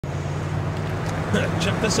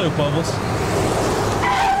Check this out, Bubbles.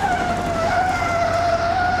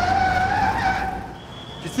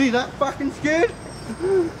 You see that fucking skid?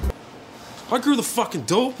 I grew the fucking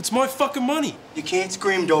dope. It's my fucking money. You can't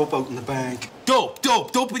scream dope out in the bank. Dope,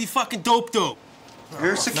 dope, dopey fucking dope.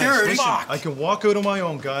 You're security. Listen, Fuck. I can walk out on my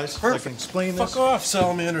own, guys. Perfect. I can explain this. Fuck off,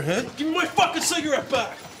 salamander head. Give me my fucking cigarette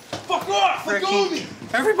back. Fuck off. Let go of me.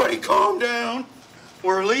 Everybody calm down.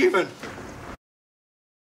 We're leaving.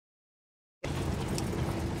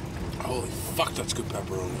 Holy fuck, that's good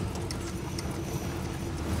pepperoni.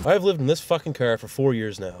 I've lived in this fucking car for 4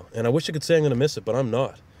 years now, and I wish I could say I'm gonna miss it, but I'm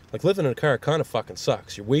not. Like, living in a car kind of fucking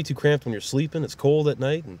sucks. You're way too cramped when you're sleeping, it's cold at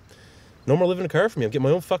night, and no more living in a car for me. I'm getting my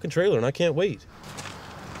own fucking trailer, and I can't wait.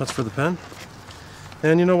 That's for the pen.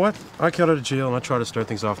 And you know what? I got out of jail, and I tried to start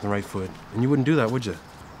things off on the right foot. And you wouldn't do that, would you?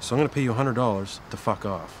 So I'm gonna pay you $100 to fuck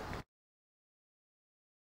off.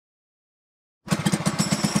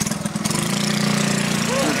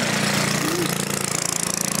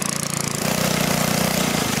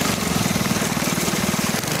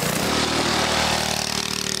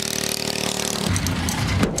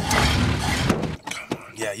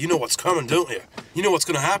 Yeah, you know what's coming, don't you? You know what's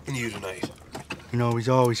gonna happen to you tonight. You know, he's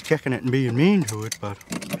always kicking it and being mean to it, but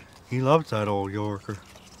he loves that old Yorker.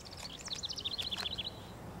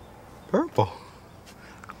 Purple.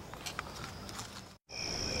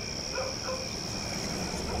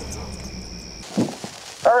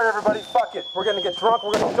 All right, everybody, fuck it. We're gonna get drunk.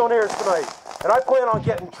 We're gonna be donaires tonight. And I plan on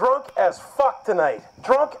getting drunk as fuck tonight.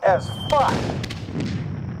 Drunk as fuck.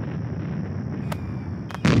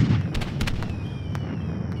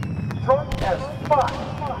 Drunk as fuck.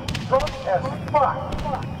 Drunk as fuck.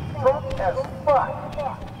 Drunk as fuck.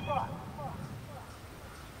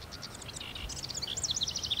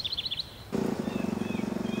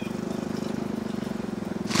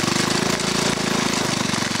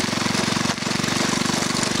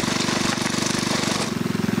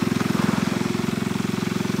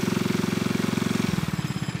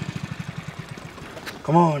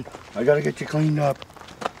 Come on, I gotta get you cleaned up.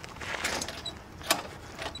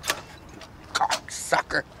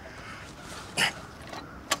 Cocksucker.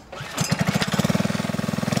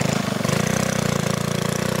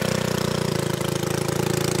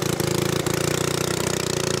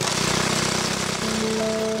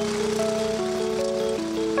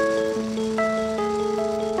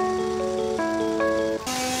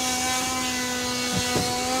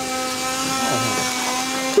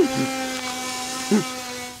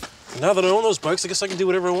 Now that I own those bikes, I guess I can do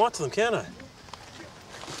whatever I want to them, can't I?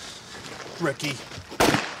 Ricky.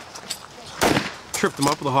 Tripped them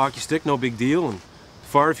up with a hockey stick, no big deal, and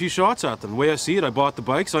fired a few shots at them. The way I see it, I bought the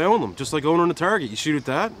bikes, I own them. Just like owning a target. You shoot at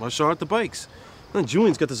that, I shot at the bikes. And then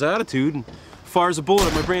Julian's got this attitude and fires a bullet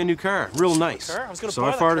at my brand new car. Real nice. So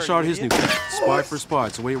I fired a shot at his new car. Spy for spy.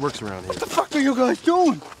 It's the way it works around here. What the fuck are you guys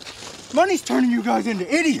doing? Money's turning you guys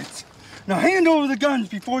into idiots. Now hand over the guns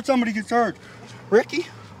before somebody gets hurt. Ricky,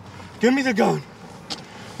 give me the gun.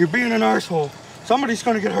 You're being an arsehole. Somebody's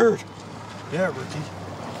gonna get hurt. Yeah, Ricky.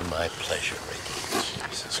 My pleasure, Ricky.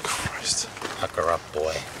 Jesus Christ. Pucker up,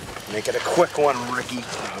 boy. Make it a quick one, Ricky.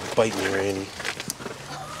 Oh, bite me, Randy.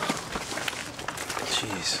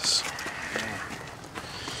 Jesus.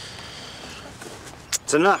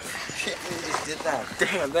 It's enough. Shit, you just did that.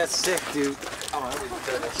 Damn, that's sick, dude. Oh, I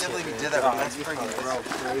can't believe you did that. That's freaking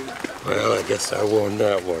gross. Well, I guess I won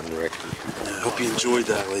that one, Ricky. I hope you enjoyed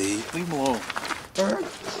that, lady. Leave him alone. Bird,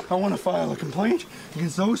 I want to file a complaint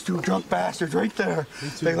against those two drunk bastards right there.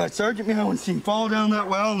 They let Sergeant Meowenstein fall down that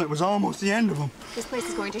well, and it was almost the end of them. This place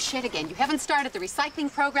is going to shit again. You haven't started the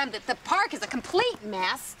recycling program. The park is a complete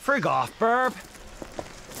mess. Frig off, Burb.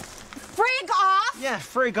 Frig off! Yeah,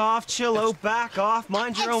 frig off, chill out, back off,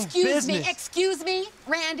 mind your own business. Excuse me,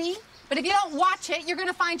 Randy. But if you don't watch it, you're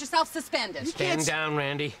gonna find yourself suspended. Stand down,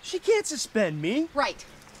 Randy. She can't suspend me. Right.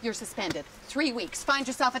 You're suspended. 3 weeks. Find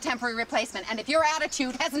yourself a temporary replacement. And if your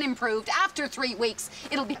attitude hasn't improved after 3 weeks,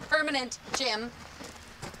 it'll be permanent, Jim.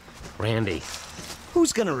 Randy,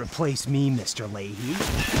 who's gonna replace me, Mr. Leahy?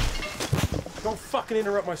 Don't fucking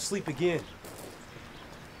interrupt my sleep again.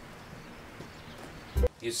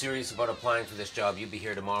 You serious about applying for this job? You'll be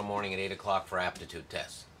here tomorrow morning at 8 o'clock for aptitude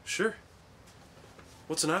tests. Sure.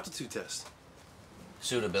 What's an aptitude test?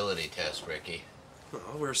 Suitability test, Ricky. Well,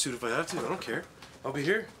 I'll wear a suit if I have to. I don't care. I'll be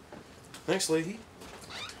here. Thanks, Leahy.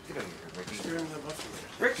 Get out of here,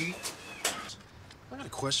 Ricky. Ricky? I got a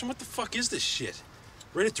question. What the fuck is this shit?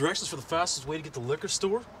 Rated directions for the fastest way to get to the liquor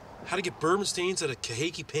store? How to get bourbon stains out of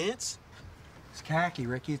kahake pants? It's khaki,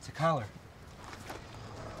 Ricky. It's a color.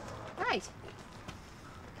 Right.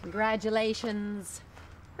 Congratulations.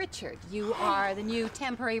 Richard, you are the new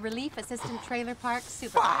temporary relief assistant trailer park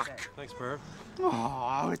supervisor. Fuck! Thanks, Perv.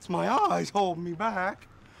 Oh, it's my eyes holding me back.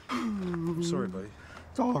 I'm sorry, buddy.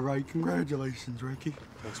 It's all right. Congratulations, Ricky.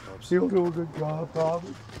 Thanks, Pops. You'll do a good job,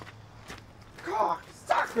 probably. Cock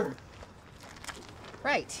sucker!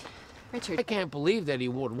 Right. Richard. I can't believe that he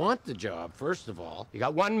would want the job, first of all. You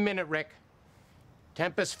got 1 minute, Rick.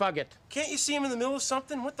 Tempest Fugget. Can't you see him in the middle of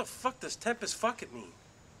something? What the fuck does Tempest fuck it mean?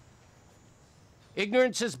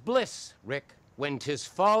 Ignorance is bliss, Rick, when 'tis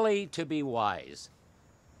folly to be wise.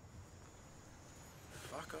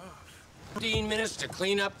 Fuck off. 15 minutes to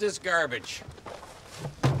clean up this garbage.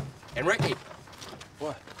 And Ricky,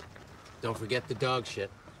 What? don't forget the dog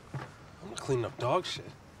shit. I'm not cleaning up dog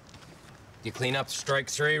shit. You clean up strike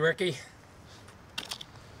 3, Ricky?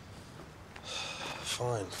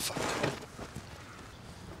 Fine, fuck.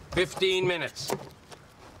 15 minutes.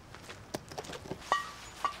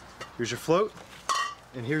 Here's your float,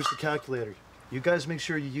 and here's the calculator. You guys make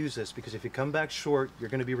sure you use this, because if you come back short, you're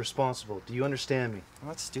gonna be responsible. Do you understand me? I'm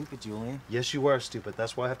not stupid, Julian. Yes, you are stupid.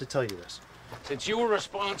 That's why I have to tell you this. Since you were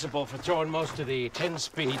responsible for throwing most of the 10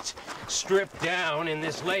 speeds stripped down in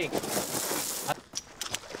this lake.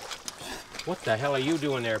 What the hell are you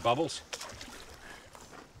doing there, Bubbles?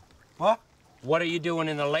 What? What are you doing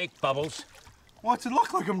in the lake, Bubbles? What's it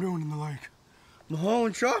look like I'm doing in the lake? I'm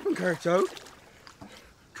hauling shopping carts out,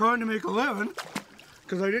 trying to make a living,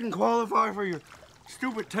 because I didn't qualify for your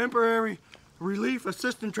stupid temporary relief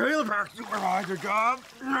assistant trailer park supervisor job.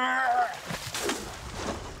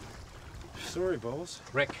 Sorry, Bubbles.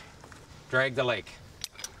 Rick, drag the lake.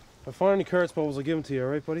 If I find any carrots, Bubbles, I'll give them to you,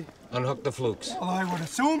 all right, buddy? Unhook the flukes. Well, I would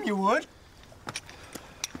assume you would.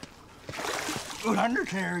 Good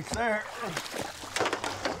undercarriage there.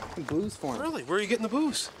 Booze for him. Really? Where are you getting the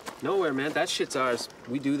booze? Nowhere, man. That shit's ours.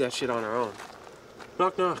 We do that shit on our own.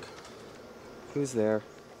 Knock, knock. Who's there?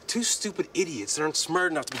 Two stupid idiots that aren't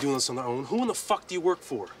smart enough to be doing this on their own. Who in the fuck do you work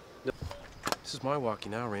for? This is my walkie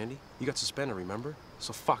now, Randy. You got suspended, remember?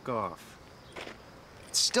 So fuck off.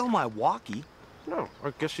 It's still my walkie. No,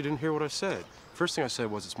 I guess you didn't hear what I said. First thing I said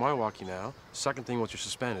was, it's my walkie now. Second thing was, you're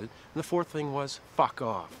suspended. And the fourth thing was, fuck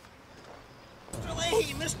off. Mr.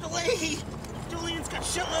 Leahy! Mr. Leahy! Julian's got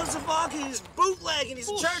shitloads of vodka in his bootleg and he's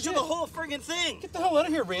in charge of the whole friggin' thing! Get the hell out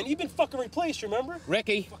of here, Randy. You've been fucking replaced, remember?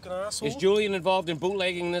 Ricky, Fucking asshole. is Julian involved in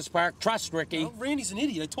bootlegging in this park? Trust Ricky. Well, Randy's an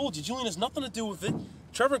idiot. I told you. Julian has nothing to do with it.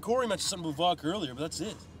 Trevor and Corey mentioned something about vodka earlier, but that's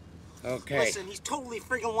it. Okay. Listen, he's totally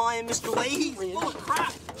friggin' lying, Mr. Leahy! He's full of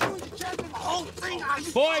crap! Julian's in charge of the whole thing!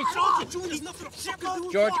 Boys! Julian has nothing to fucking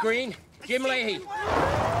do George Green, Jim Leahy.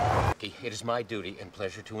 Ricky, it is my duty and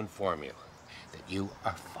pleasure to inform you that you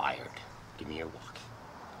are fired. Give me your walkie.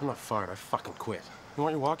 I'm not fired. I fucking quit. You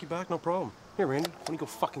want your walkie back? No problem. Here, Randy. Why don't you go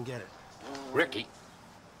fucking get it? Ricky.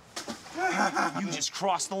 You just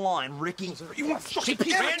crossed the line, Ricky. You want to fucking Give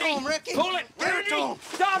it to him, Ricky! Pull it! Give it to him!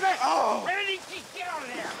 Stop it! Oh. Randy, get out of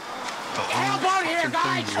there! Get the hell out of here,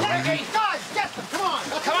 guys! Ricky! Guys, get them! Come on!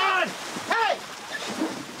 Come on! Hey!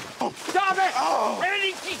 Stop it! Oh.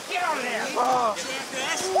 Randy, get out of there!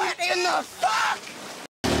 What in the fuck?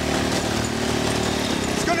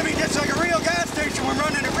 It's gonna be just like a real gas station we're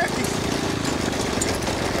running at Ricky's.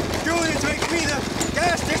 Julian's making me the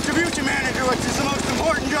gas distribution manager, which is the most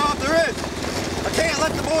important job there is. I can't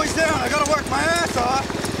let the boys down. I gotta work my ass off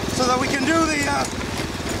so that we can do the,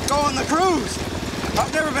 go on the cruise.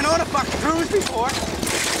 I've never been on a fucking cruise before.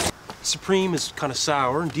 Supreme is kind of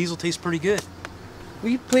sour, and Diesel tastes pretty good. Will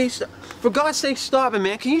you please, for God's sake, stop it,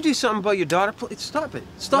 man. Can you do something about your daughter? Please, stop it.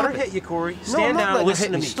 Stop Let it. her hit you, Corey. No, Stand I'm not down and letting her listen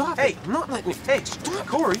hit to me. me. Stop Hey, it. I'm not letting you. Hey, stop,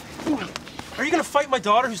 Corey. Are you gonna fight my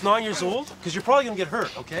daughter who's 9 years old? Because you're probably gonna get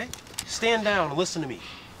hurt, okay? Stand down and listen to me.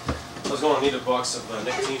 I was gonna need a box of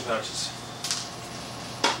nicotine patches.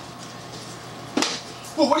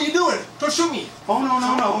 Well, what are you doing? Don't shoot me. Oh,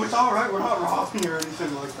 no. It's all right. We're not robbing you or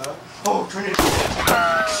anything like that. Oh, Trinity.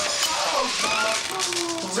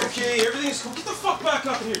 It's okay. Everything's cool. Get the fuck back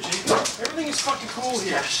up in here, Jacob. Everything is fucking cool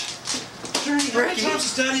here. Trinity, how many Ricky. times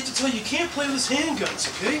does Daddy have to tell you you can't play with his handguns,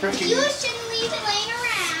 okay? Ricky, You shouldn't leave it laying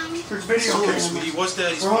around. there's video Sorry, camera. sweetie. What's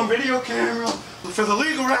Daddy's We're on fault? video camera. For the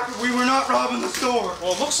legal record, we were not robbing the store.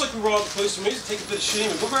 Well, it looks like we robbed the place. We may as well take a bit of shame.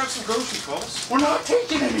 We'll grab some groceries, folks. We're not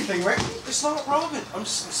taking anything, Ricky. It's not robbing. I'm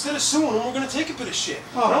just, instead of suing them, we're gonna take a bit of shit.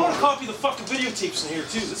 Oh. And I want to copy the fucking videotapes in here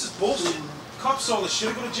too. This is bullshit. Cops saw this shit.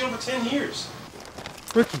 I go to jail for 10 years.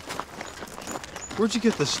 Ricky, where'd you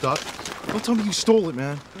get this stuff? Don't tell me you stole it,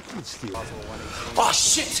 man. Oh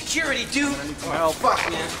shit, security, dude! Well,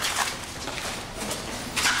 fuck, man.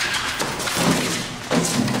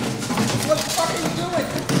 What the fuck are you doing?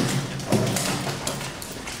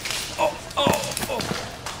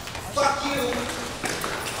 Fuck you!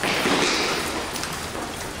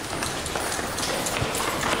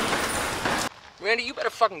 Randy, you better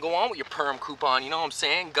fucking go on with your perm coupon, you know what I'm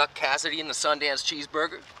saying? Guck Cassidy and the Sundance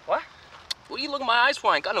cheeseburger. What? What are you looking at my eyes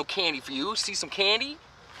for? I ain't got no candy for you. See some candy?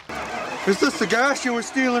 Is this the gas you were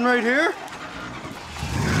stealing right here?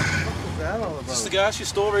 What's that all about? Is this the gas you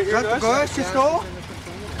stole right here, Is that the gas you stole?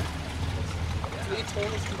 They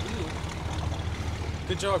told us to do.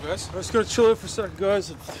 Good job, guys. I just gotta chill out for a second, guys.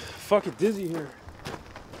 I'm fucking dizzy here.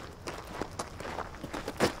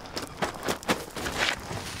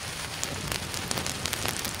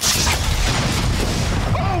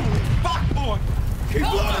 Keep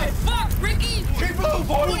low! Fuck, Ricky! Keep low,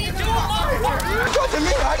 boy! What are you doing, motherfucker? It wasn't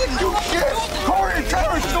me, I didn't do shit! Corey and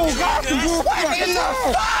Trevor stole gas and blew back in there!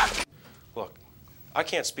 Look, I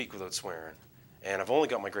can't speak without swearing, and I've only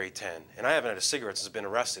got my grade 10, and I haven't had a cigarette since I've been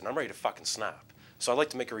arrested, and I'm ready to fucking snap. So I'd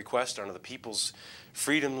like to make a request under the People's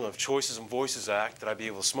Freedom of Choices and Voices Act that I be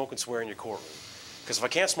able to smoke and swear in your courtroom. Because if I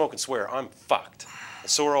can't smoke and swear, I'm fucked. And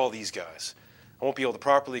so are all these guys. I won't be able to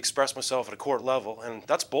properly express myself at a court level, and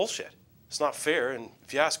that's bullshit. It's not fair, and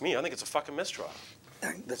if you ask me, I think it's a fucking mistrial.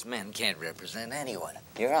 This man can't represent anyone,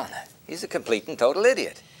 Your Honor. He's a complete and total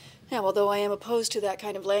idiot. Yeah, although I am opposed to that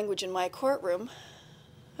kind of language in my courtroom,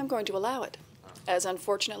 I'm going to allow it, as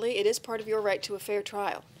unfortunately it is part of your right to a fair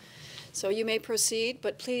trial. So you may proceed,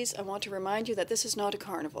 but please, I want to remind you that this is not a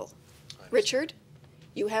carnival. Richard,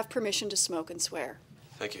 you have permission to smoke and swear.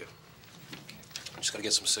 Thank you. I'm just gonna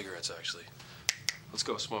get some cigarettes, actually. Let's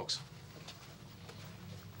go, Smokes.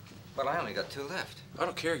 But I only got 2 left. I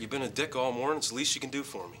don't care. You've been a dick all morning. It's the least you can do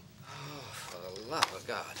for me. Oh, for the love of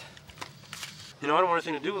God. You know, I don't want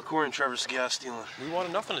anything to do with Corey and Trevor's gas stealing. We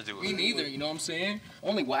wanted nothing to do with it. Me neither, you know what I'm saying?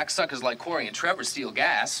 Only whack suckers like Corey and Trevor steal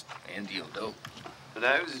gas and deal dope. But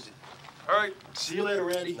that was... All right, see you later,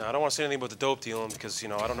 Randy. No, I don't want to say anything about the dope dealing because, you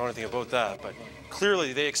know, I don't know anything about that. But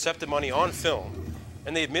clearly they accepted money on film,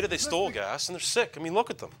 and they admitted they stole gas, and they're sick. I mean, look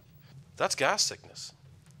at them. That's gas sickness.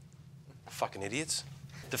 Fucking idiots.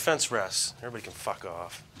 Defense rests. Everybody can fuck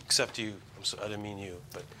off. Except you. I didn't mean you,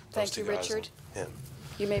 but those Thank you, two guys Richard. and him.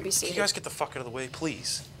 You may be Can seated. you guys get the fuck out of the way,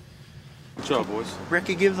 please? Good job, boys.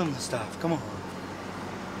 Ricky, give them the stuff. Come on.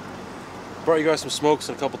 Brought you guys some smokes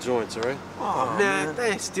and a couple joints, all right? Oh, man,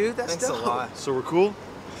 thanks, dude. That's Thanks a dope. lot. So we're cool?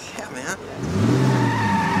 Yeah, man.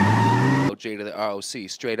 J to the ROC,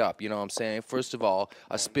 straight up, you know what I'm saying? First of all,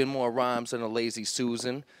 I spin more rhymes than a lazy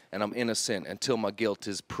Susan, and I'm innocent until my guilt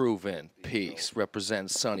is proven. Peace. Represent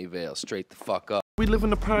Sunnyvale, straight the fuck up. We live in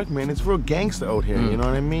the park, man. It's real gangster out here, you know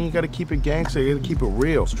what I mean? You gotta keep it gangster, you gotta keep it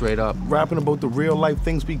real. Straight up. Rapping about the real life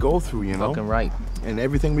things we go through, you know? Fucking right. And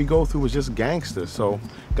everything we go through is just gangster, so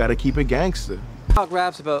gotta keep it gangster. Talk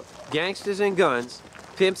raps about gangsters and guns,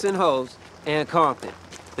 pimps and hoes, and Compton.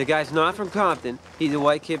 The guy's not from Compton. He's a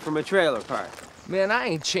white kid from a trailer park. Man, I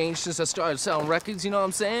ain't changed since I started selling records, you know what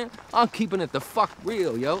I'm saying? I'm keeping it the fuck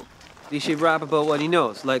real, yo. He should rap about what he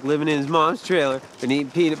knows, like living in his mom's trailer and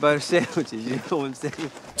eating peanut butter sandwiches, you know what I'm saying?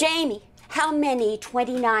 Jamie, how many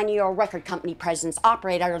 29-year-old record company presidents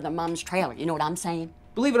operate out of their mom's trailer? You know what I'm saying?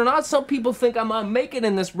 Believe it or not, some people think I might make it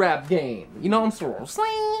in this rap game. You know what I'm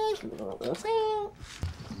saying?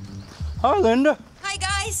 Hi, Linda. Hi,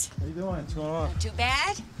 guys. How you doing? What's going on? Not too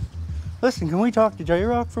bad. Listen, can we talk to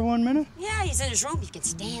J-Rock for 1 minute? Yeah, he's in his room. He can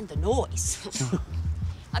stand the noise.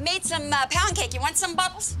 I made some pound cake. You want some,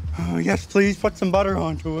 Bubbles? Oh, yes, please. Put some butter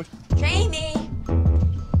onto it. Jamie.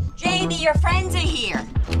 Jamie, your friends are here.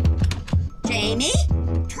 Jamie,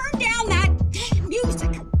 turn down that damn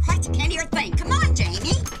music. Christ, I can't hear a thing. Come on,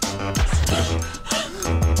 Jamie.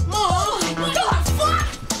 Oh, what the fuck?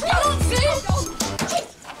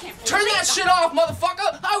 Turn that shit off,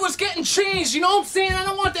 motherfucker! I was getting changed, you know what I'm saying? I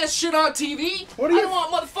don't want that shit on TV. I don't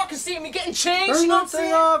want motherfuckers seeing me getting changed, Turn you know what I'm that thing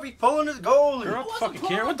saying? off. He's pulling his goalie. You're not fucking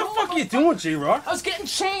care. What the fuck are you doing, J-Rock? I was getting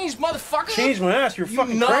changed, motherfucker. Change my ass. You're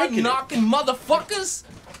fucking you cranking knocking motherfuckers.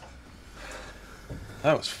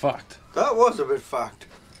 That was fucked. That was a bit fucked.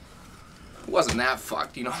 It wasn't that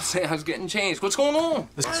fucked, you know what I'm saying? I was getting changed. What's going on?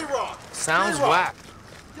 J-Rock! Sounds whack.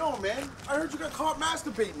 Yo, man, I heard you got caught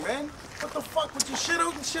masturbating, man. What the fuck with your shit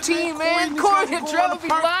out and shit, Team, man, Corey and Trevor be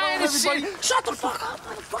lying and shit. Shut the fuck up,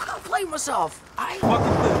 motherfucker. I'll play myself.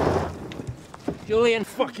 Julian,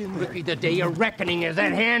 fucking Ricky, the day of reckoning is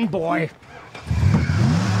at hand, boy.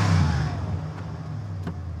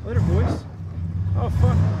 Later, boys. Oh,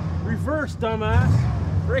 fuck. Reverse, dumbass.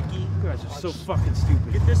 Ricky, you guys are so fucking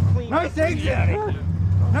stupid. Get this clean. Nice exit.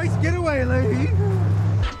 Nice getaway, lady.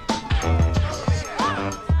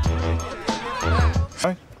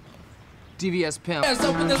 DVS pimp. Yes,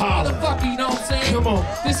 open this motherfucker, you know what I'm saying? Come on.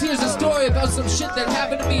 This here's a story about some shit that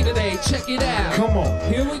happened to me today. Check it out. Come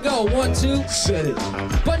on. Here we go, 1, 2. Set it.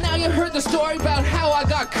 But now you heard the story about how I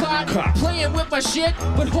got caught playing with my shit,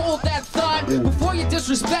 but hold that thought. Before you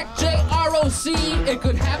disrespect JROC, it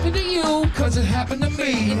could happen to you, cause it happened to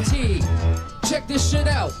me and T. Check this shit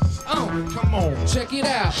out. Come on. Check it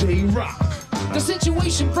out. J-Rock. The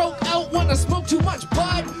situation broke out when I smoked too much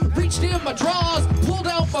bud. Reached in my drawers, pulled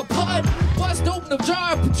out my pud, bust open a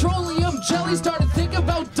jar of petroleum jelly. Started thinking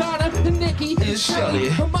about Donna and Nikki and Shelly.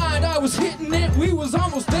 Her mind, I was hitting it, we was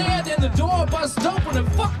almost there. Then the door bust open and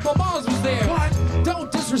fuck, my mom's was there. What? Don't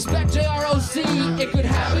disrespect JROC, it could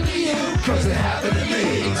happen to you, cause it happened to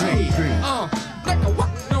me. Like a what,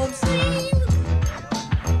 know what I'm saying?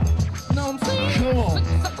 Know what I'm saying? Come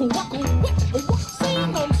on. Like a wacko, what,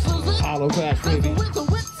 saying? Know what I'm saying? Hollow back, baby.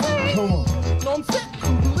 Come on.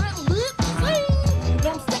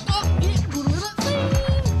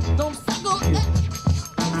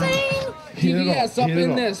 DVS up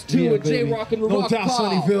in this too with J-Rock and No Rock doubt, Paul.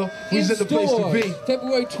 Sunnyvale. We's in the place to be.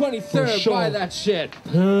 February 23rd. For sure. Buy that shit.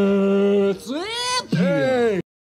 Hey.